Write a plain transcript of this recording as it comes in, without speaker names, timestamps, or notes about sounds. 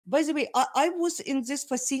By the way, I was in these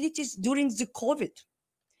facilities during the COVID.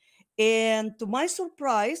 And to my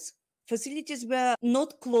surprise, facilities were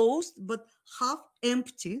not closed, but half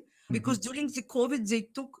empty. Because during the COVID, they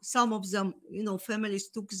took some of them, families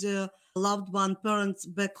took their loved one, parents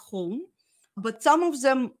back home. But some of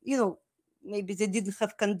them, maybe they didn't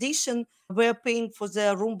have condition, were paying for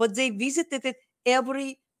their room, but they visited it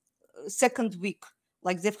every second week.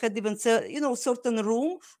 Like they've had even, certain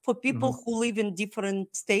room for people who live in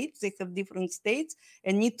different states. They have different states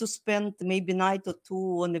and need to spend maybe night or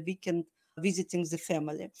two on a weekend visiting the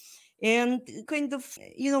family. And kind of,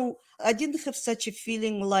 I didn't have such a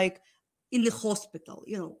feeling like in the hospital,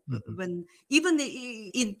 when even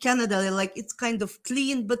in Canada, like it's kind of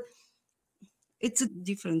clean, but it's a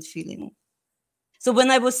different feeling. So when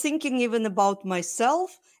I was thinking even about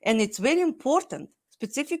myself, and it's very important,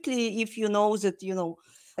 specifically if you know that,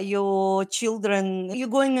 your children, you're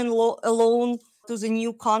going alone to the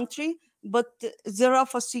new country, but there are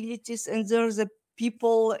facilities and there's a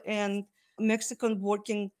people and Mexican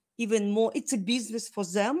working even more. It's a business for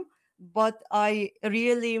them, but I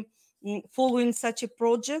really following such a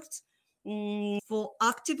project for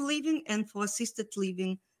active living and for assisted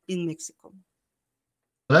living in Mexico.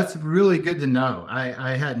 That's really good to know.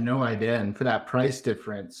 I had no idea. And for that price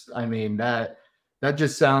difference, I mean, that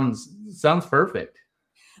just sounds perfect.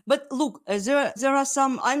 But look, there are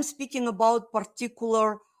some, I'm speaking about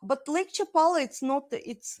particular, but Lake Chapala, it's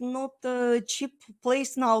not a cheap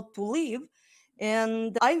place now to live.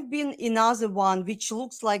 And I've been in other one, which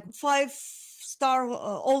looks like 5-star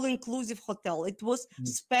all-inclusive hotel. It was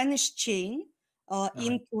Spanish chain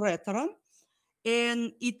in Queretaro.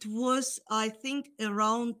 And it was, I think,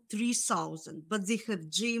 around 3,000. But they have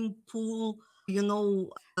gym, pool,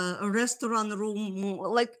 a restaurant room,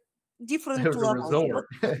 like different levels.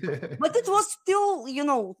 But it was still,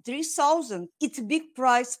 3,000. It's a big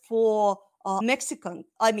price for Mexican.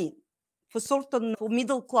 I mean, for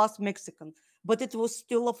middle class Mexican. But it was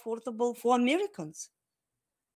still affordable for Americans.